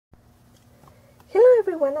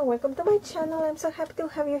everyone, and welcome to my channel. I'm so happy to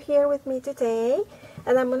have you here with me today,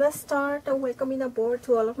 and I'm gonna start welcoming aboard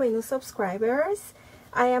to all of my new subscribers.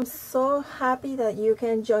 I am so happy that you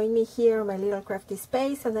can join me here in my little crafty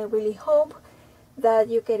space, and I really hope that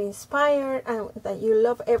you get inspired and that you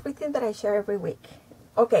love everything that I share every week.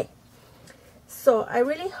 Okay, so I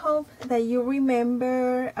really hope that you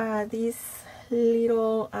remember these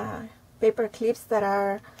little paper clips that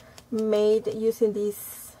are made using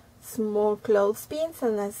these small clothespins,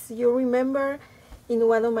 and as you remember, in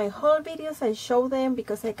one of my haul videos I showed them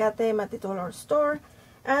because I got them at the dollar store,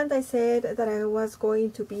 and I said that I was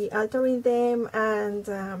going to be altering them and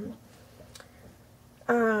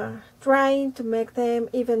trying to make them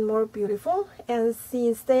even more beautiful. And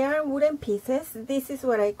since they are wooden pieces, this is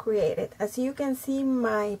what I created. As you can see,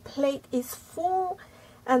 my plate is full,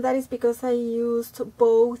 and that is because I used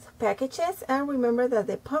both packages. And remember that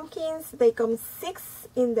the pumpkins, they come 6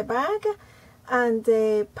 in the bag, and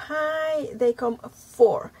the pie, they come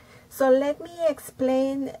 4. So let me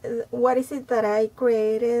explain what is it that I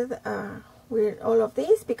created with all of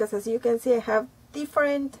these, because as you can see, I have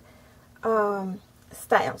different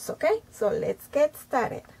styles. Okay, so let's get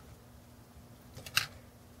started.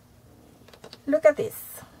 Look at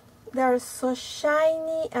this. They are so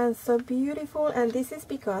shiny and so beautiful, and this is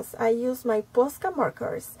because I use my Posca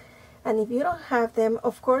markers. And if you don't have them,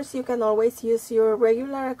 of course, you can always use your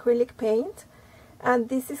regular acrylic paint. And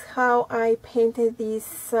this is how I painted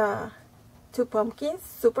these 2 pumpkins.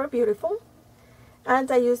 Super beautiful. And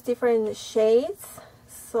I use different shades,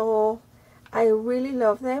 so I really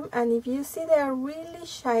love them. And if you see, they are really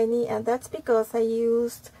shiny, and that's because I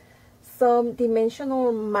used some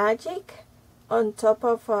dimensional magic on top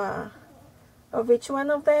of each one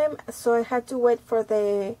of them. So I had to wait for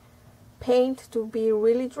the paint to be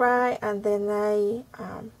really dry, and then I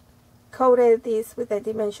coated this with the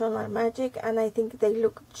dimensional magic, and I think they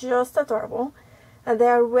look just adorable, and they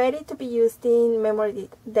are ready to be used in memory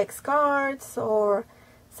deck cards or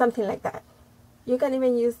something like that. You can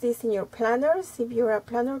even use this in your planners if you're a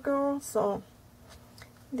planner girl, so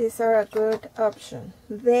these are a good option.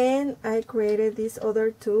 Then I created these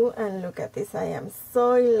other 2, and look at this. I am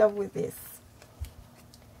so in love with this.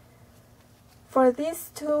 For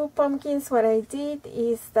these 2 pumpkins, what I did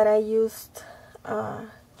is that I used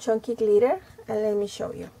chunky glitter, and let me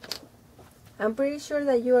show you. I'm pretty sure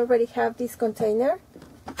that you already have this container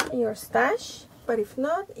in your stash, but if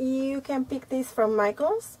not, you can pick this from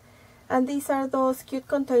Michael's. And these are those cute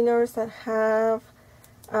containers that have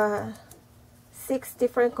 6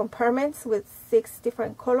 different compartments with 6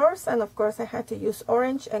 different colors, and of course I had to use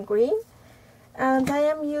orange and green. And I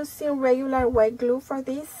am using regular white glue for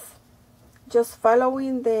this, just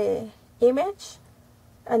following the image,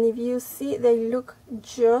 and if you see, they look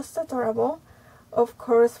just adorable. Of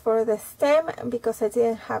course, for the stem, because I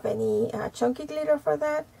didn't have any chunky glitter for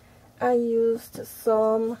that, I used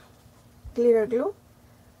some glitter glue.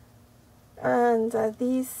 And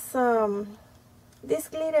this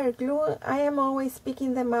glitter glue, I am always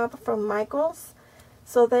picking them up from Michael's,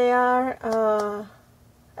 so they are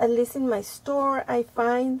at least in my store I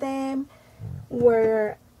find them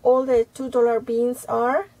where all the $2 beans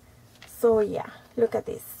are. So yeah, look at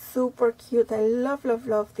this, super cute. I love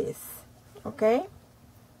this. Okay,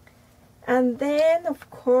 and then of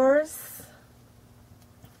course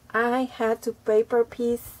I had to paper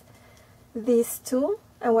piece these 2,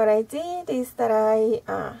 and what I did is that I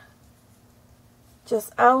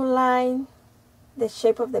just outlined the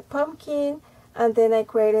shape of the pumpkin, and then I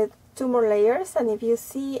created 2 more layers. And if you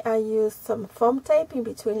see, I used some foam tape in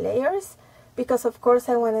between layers, because of course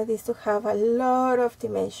I wanted this to have a lot of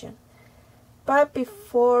dimension. But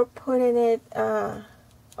before putting it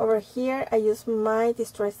over here, I used my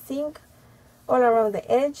distress ink all around the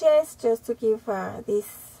edges just to give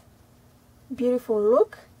this beautiful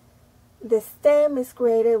look. The stem is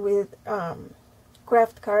created with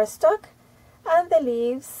craft cardstock, and the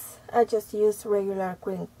leaves, I just used regular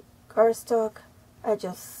green cardstock. I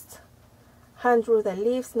just hand drew the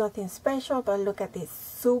leaves, nothing special, but look at this,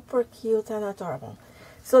 super cute and adorable.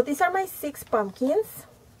 So these are my 6 pumpkins,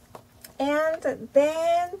 and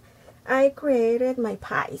then I created my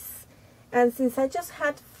pies. And since I just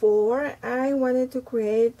had 4, I wanted to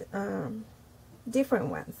create different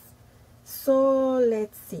ones. So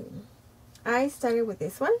let's see. I started with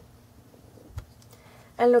this one,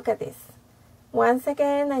 and look at this. Once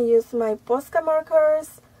again, I used my Posca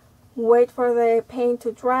markers, wait for the paint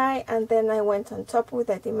to dry, and then I went on top with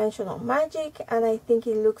the dimensional magic, and I think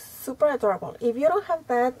it looks super adorable. If you don't have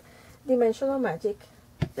that dimensional magic,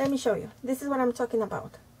 let me show you. This is what I'm talking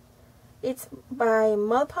about. It's by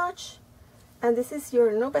Mod Podge, and this is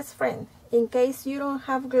your new best friend. In case you don't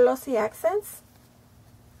have glossy accents,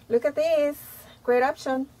 look at this, great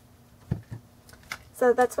option.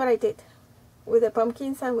 So that's what I did with the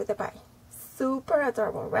pumpkins and with the pie. Super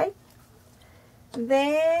adorable, right?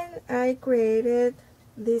 Then I created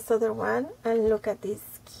this other one, and look at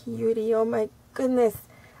this cutie. Oh my goodness,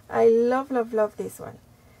 I love this one.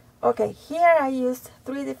 Okay, here I used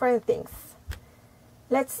 3 different things.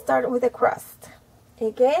 Let's start with the crust.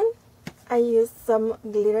 Again, I used some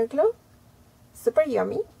glitter glue, super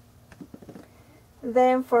yummy.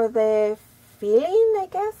 Then for the filling, I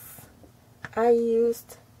guess, I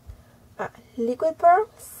used liquid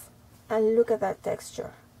pearls, and look at that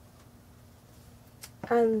texture.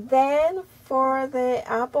 And then for the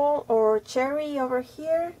apple or cherry over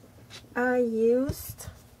here, I used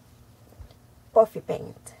puffy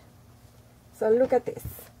paint. So look at this.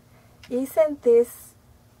 Isn't this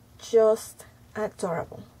just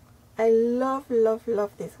adorable? I love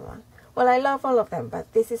this one. Well, I love all of them,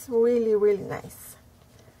 but this is really nice.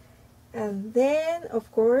 And then,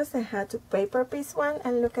 of course, I had to paper piece one,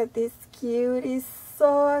 and look at this cutie,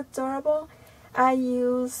 so adorable. I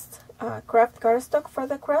used craft cardstock for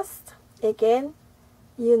the crust. Again,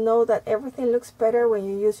 you know that everything looks better when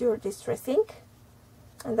you use your distress ink,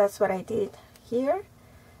 and that's what I did here.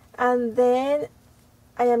 And then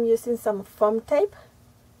I am using some foam tape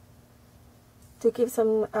to give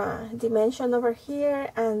some dimension over here.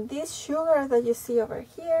 And this sugar that you see over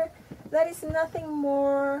here, that is nothing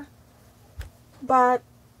more but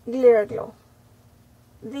glitter glue.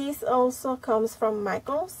 This also comes from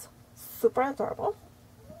Michael's, super adorable.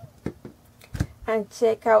 And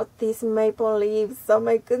check out these maple leaves, oh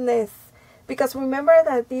my goodness. Because remember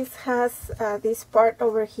that this has this part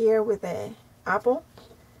over here with the apple.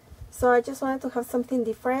 So I just wanted to have something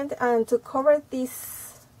different, and to cover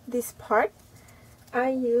this part, I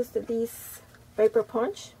used this paper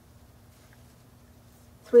punch,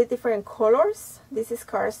 3 different colors. This is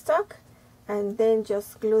cardstock, and then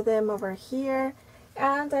just glue them over here.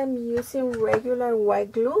 And I'm using regular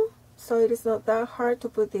white glue, so it is not that hard to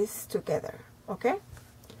put this together, okay?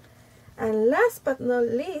 And last but not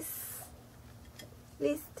least,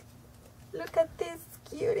 look at this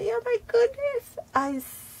cutie, oh my goodness, I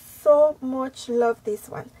so much love this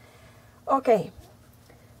one. Okay,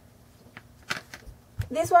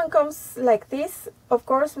 this one comes like this, of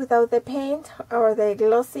course, without the paint or the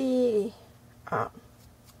glossy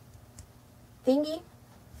thingy.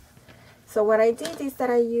 So what I did is that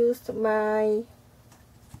I used my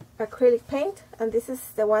acrylic paint, and this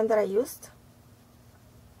is the one that I used,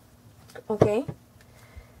 okay,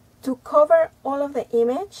 to cover all of the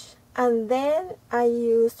image. And then I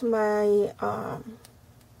used my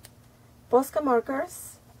Posca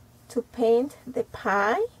markers to paint the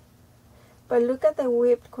pie. But look at the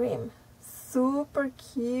whipped cream, super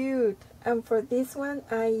cute. And for this one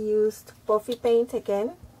I used puffy paint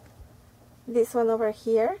again, this one over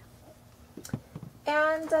here.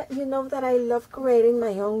 And you know that I love creating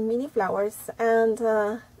my own mini flowers, and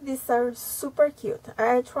these are super cute.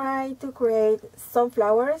 I tried to create some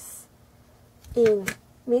flowers in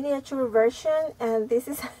miniature version, and this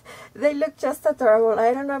is they look just adorable.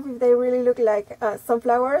 I don't know if they really look like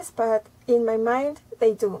sunflowers, but in my mind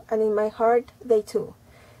they do, and in my heart they too.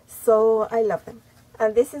 So I love them.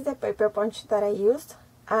 And this is the paper punch that I used.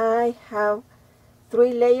 I have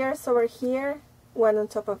 3 layers over here, one on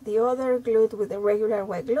top of the other, glued with the regular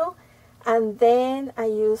white glue, and then I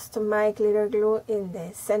used my glitter glue in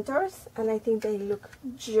the centers, and I think they look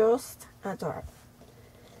just adorable.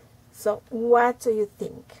 So what do you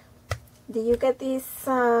think? Do you get these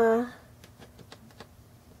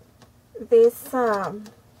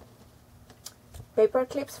paper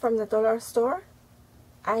clips from the dollar store?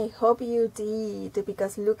 I hope you did,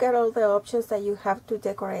 because look at all the options that you have to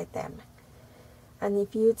decorate them. And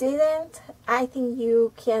if you didn't, I think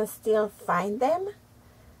you can still find them.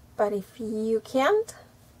 But if you can't,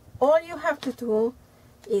 all you have to do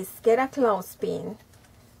is get a clothespin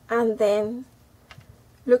and then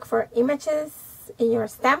look for images in your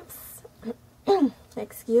stamps.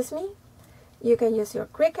 Excuse me. You can use your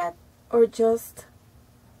Cricut or just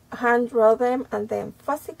hand draw them and then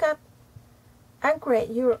fussy cut and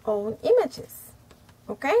create your own images.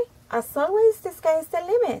 Okay? As always, the sky is the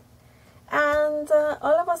limit. And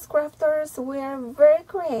all of us crafters, we are very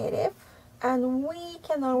creative, and we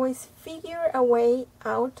can always figure a way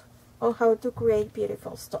out on how to create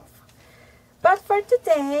beautiful stuff. But for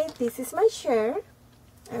today, this is my share.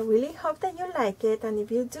 I really hope that you like it, and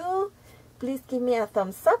if you do, please give me a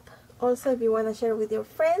thumbs up. Also, if you want to share with your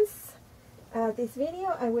friends this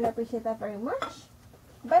video, I will appreciate that very much.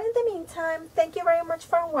 But in the meantime, thank you very much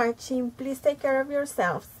for watching. Please take care of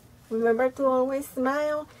yourselves. Remember to always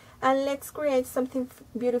smile, and let's create something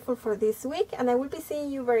beautiful for this week, and I will be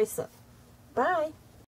seeing you very soon. Bye!